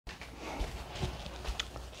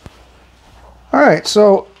All right,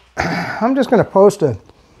 so I'm just going to post a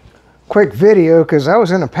quick video because I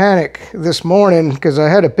was in a panic this morning because I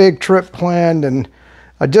had a big trip planned and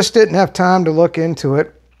I just didn't have time to look into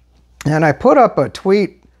it. And I put up a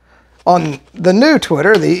tweet on the new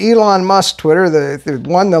Twitter, the Elon Musk Twitter, the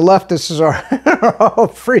one the leftists are all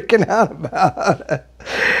freaking out about.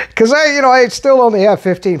 Because I still only have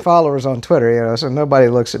 15 followers on Twitter, so nobody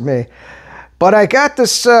looks at me. But I got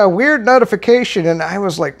this weird notification, and I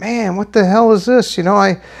was like, man, what the hell is this?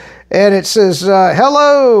 And it says,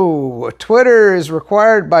 hello, Twitter is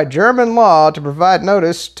required by German law to provide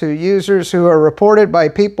notice to users who are reported by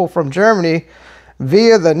people from Germany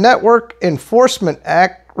via the Network Enforcement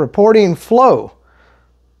Act reporting flow.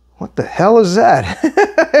 What the hell is that?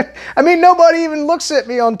 I mean, nobody even looks at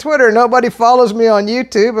me on Twitter. Nobody follows me on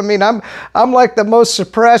YouTube. I mean, I'm like the most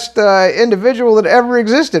suppressed individual that ever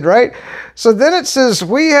existed, right? So then it says,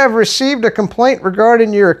 we have received a complaint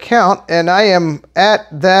regarding your account, and I am at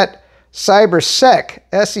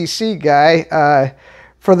ThatCyberSecurityGuy, SEC guy,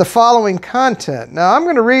 for the following content. Now, I'm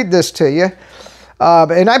going to read this to you.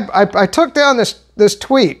 And I took down this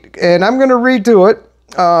tweet, and I'm going to redo it.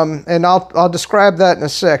 And I'll describe that in a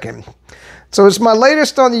second. So it's my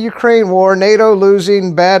latest on the Ukraine war, NATO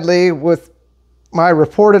losing badly with my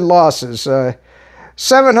reported losses.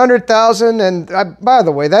 700,000, and by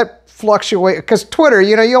the way, that fluctuates, because Twitter,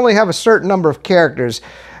 you only have a certain number of characters.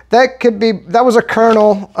 That was a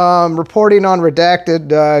colonel reporting on redacted,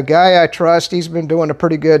 guy I trust. He's been doing a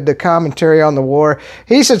pretty good commentary on the war.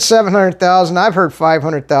 He said 700,000. I've heard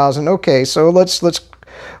 500,000. Okay, so let's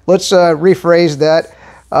rephrase that.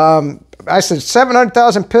 I said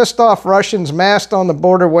 700,000 pissed off Russians massed on the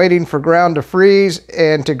border waiting for ground to freeze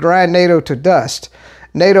and to grind NATO to dust.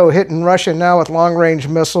 NATO hitting Russia now with long-range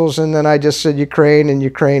missiles, and then I just said Ukraine and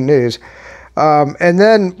Ukraine news. And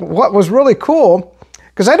then what was really cool,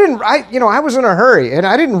 because I was in a hurry and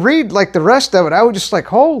I didn't read like the rest of it. I was just like,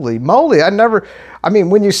 holy moly,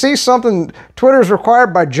 when you see something, Twitter's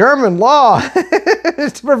required by German law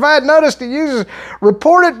to provide notice to users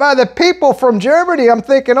reported by the people from Germany. I'm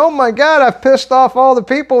thinking, oh my God, I've pissed off all the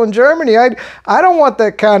people in Germany. I don't want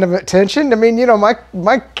that kind of attention. I mean,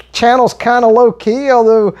 my channel's kind of low key,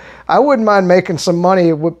 although I wouldn't mind making some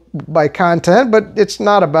money by content, but it's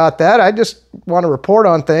not about that. I just want to report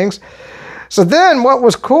on things. So then what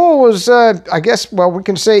was cool was, we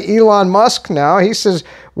can say Elon Musk now. He says,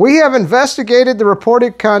 we have investigated the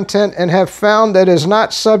reported content and have found that it is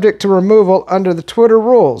not subject to removal under the Twitter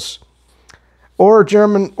rules or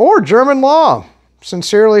German law.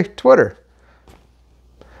 Sincerely, Twitter.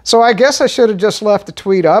 So I guess I should have just left the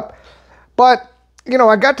tweet up. But,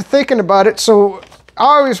 I got to thinking about it. So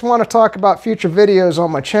I always want to talk about future videos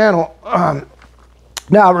on my channel.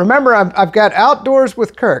 Now, remember, I've got Outdoors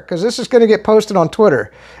with Kirk, because this is going to get posted on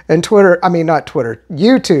Twitter. And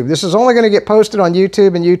YouTube. This is only going to get posted on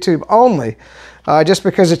YouTube and YouTube only, just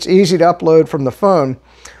because it's easy to upload from the phone.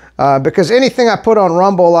 Because anything I put on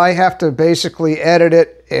Rumble, I have to basically edit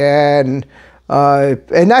it. And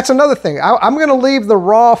that's another thing. I'm going to leave the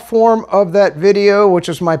raw form of that video, which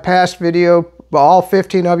is my past video, all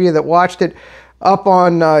 15 of you that watched it, up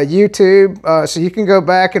on YouTube. So you can go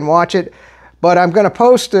back and watch it. But I'm going to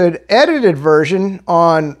post an edited version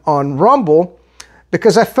on Rumble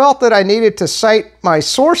because I felt that I needed to cite my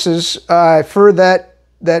sources for that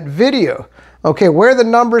video. Okay, where the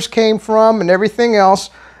numbers came from and everything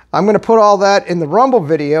else. I'm going to put all that in the Rumble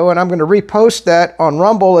video, and I'm going to repost that on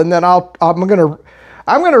Rumble, and then I'm going to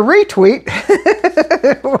retweet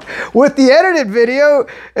with the edited video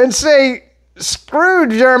and say, screw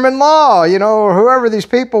German law, or whoever these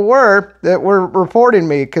people were that were reporting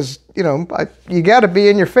me, because, you got to be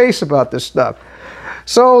in your face about this stuff.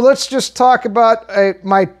 So let's just talk about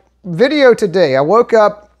my video today. I woke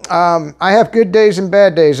up, I have good days and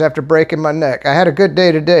bad days after breaking my neck. I had a good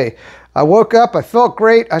day today. I woke up, I felt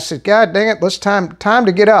great. I said, God dang it, time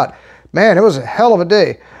to get out. Man, it was a hell of a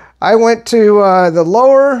day. I went to the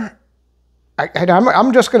lower...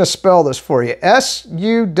 I'm just going to spell this for you.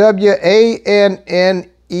 S-U-W-A-N-N-E-E.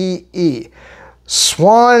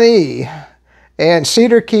 Swanee and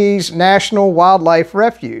Cedar Keys National Wildlife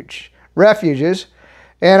Refuges.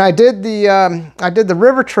 And I did the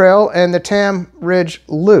River Trail and the Tam Ridge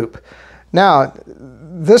Loop. Now,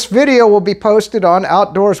 this video will be posted on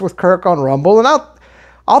Outdoors with Kirk on Rumble, and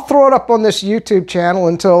I'll throw it up on this YouTube channel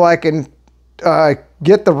until I can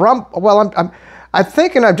get the Rumble. Well, I'm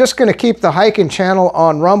thinking I'm just going to keep the hiking channel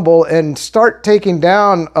on Rumble and start taking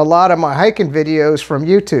down a lot of my hiking videos from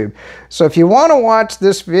YouTube. So if you want to watch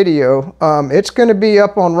this video, it's going to be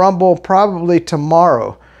up on Rumble probably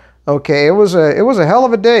tomorrow. Okay, it was a hell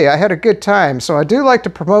of a day. I had a good time. So I do like to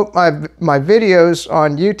promote my videos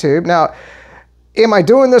on YouTube. Now, am I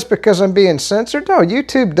doing this because I'm being censored? No,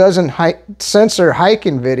 YouTube doesn't censor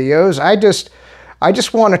hiking videos. I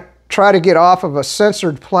just want to try to get off of a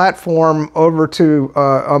censored platform over to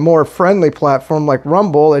a more friendly platform like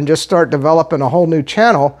Rumble and just start developing a whole new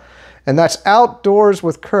channel. And that's Outdoors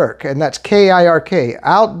with Kirk, and that's K-I-R-K,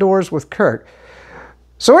 Outdoors with Kirk.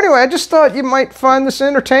 So anyway, I just thought you might find this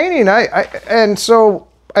entertaining. I am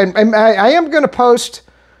going to post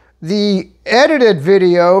the edited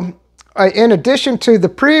video in addition to the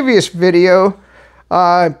previous video,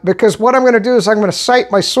 because what I'm going to do is I'm going to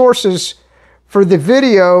cite my sources for the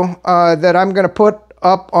video that I'm going to put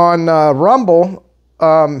up on Rumble.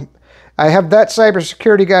 I have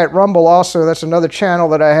ThatCyberSecurityGuy at Rumble also. That's another channel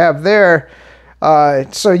that I have there.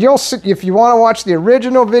 So you'll see, if you want to watch the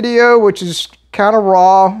original video, which is kind of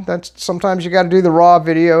raw, that's sometimes you got to do the raw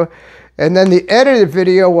video, and then the edited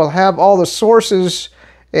video will have all the sources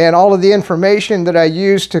and all of the information that I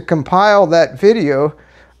used to compile that video.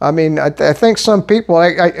 I mean, I think some people,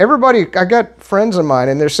 everybody, I got friends of mine,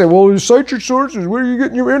 and they say, well, you cite your sources, where are you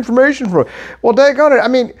getting your information from? Well, daggone it, I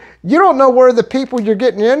mean, you don't know where the people you're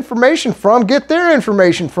getting your information from get their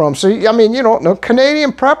information from. So, I mean, you don't know.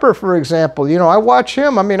 Canadian Prepper, for example, you know, I watch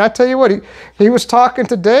him. I mean, I tell you what, he was talking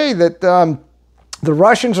today that the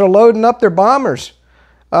Russians are loading up their bombers,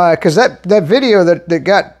 because that video that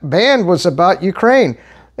got banned was about Ukraine.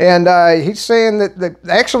 And he's saying that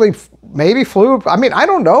actually maybe flew, I mean, I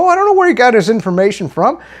don't know where he got his information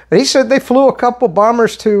from, but he said they flew a couple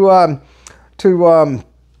bombers to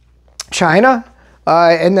China,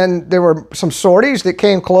 and then there were some sorties that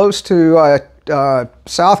came close to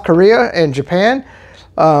South Korea and Japan.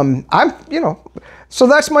 So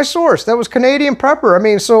that's my source. That was Canadian Prepper. I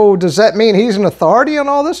mean, so does that mean he's an authority on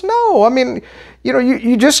all this? No. I mean, you know,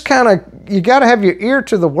 you just kind of, you got to have your ear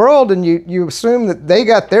to the world, and you assume that they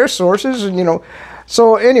got their sources, and, you know.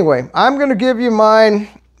 So anyway, I'm going to give you mine.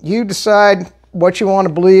 You decide what you want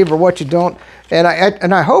to believe or what you don't. And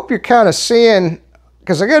I hope you're kind of seeing,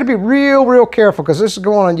 because I got to be real careful, because this is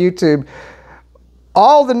going on YouTube,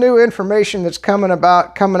 all the new information that's coming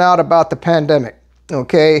out about the pandemic,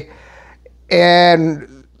 okay?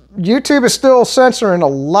 And YouTube is still censoring a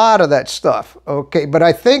lot of that stuff, okay? But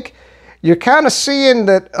I think you're kind of seeing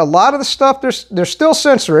that a lot of the stuff they're still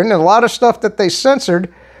censoring, and a lot of stuff that they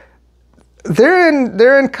censored,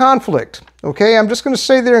 they're in conflict, okay? I'm just going to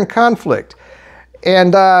say they're in conflict.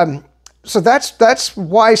 And so that's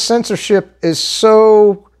why censorship is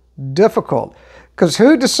so difficult, because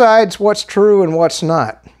who decides what's true and what's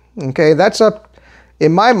not? Okay, that's up,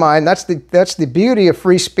 in my mind, that's the beauty of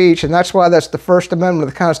free speech, and that's why that's the First Amendment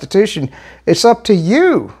of the Constitution. It's up to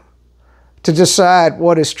you to decide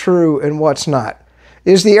what is true and what's not.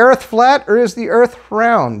 Is the earth flat or is the earth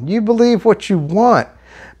round? You believe what you want.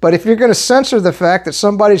 But if you're going to censor the fact that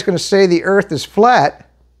somebody's going to say the earth is flat,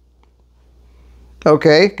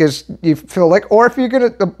 okay, because you feel like, or if you're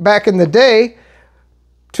going to, back in the day,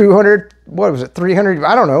 200, what was it, 300,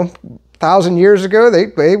 I don't know, 1,000 years ago,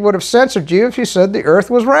 they would have censored you if you said the earth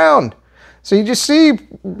was round. So you just see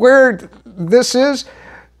where this is.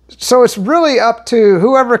 So it's really up to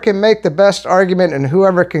whoever can make the best argument and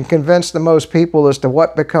whoever can convince the most people as to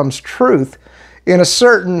what becomes truth in a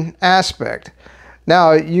certain aspect.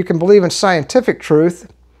 Now, you can believe in scientific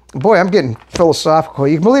truth. Boy, I'm getting philosophical.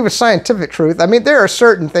 You can believe in scientific truth. I mean, there are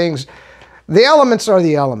certain things. The elements are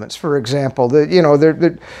the elements, for example.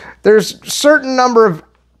 There's a certain number of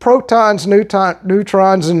protons,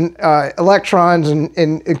 neutrons, and electrons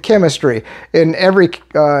in chemistry, in every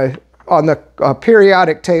on the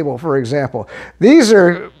periodic table, for example. These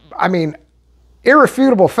are, I mean,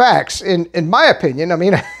 irrefutable facts, in my opinion. I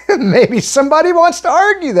mean, maybe somebody wants to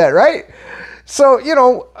argue that, right? So, you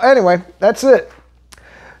know, anyway, that's it.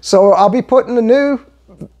 So I'll be putting a new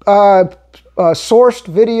sourced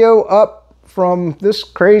video up from this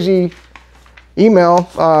crazy email.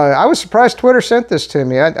 I was surprised Twitter sent this to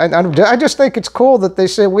me. I just think it's cool that they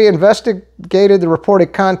say we investigated the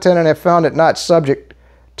reported content and have found it not subject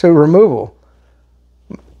to removal.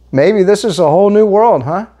 Maybe this is a whole new world,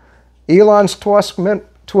 huh? Elon's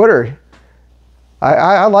Twitter.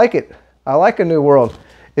 I like it. I like a new world.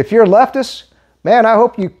 If you're a leftist, man, I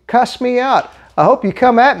hope you cuss me out. I hope you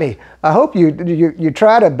come at me. I hope you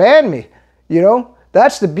try to ban me. You know,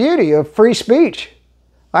 that's the beauty of free speech.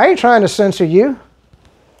 I ain't trying to censor you.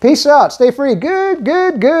 Peace out. Stay free. Good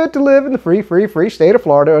to live in the free state of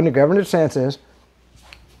Florida under Governor DeSantis.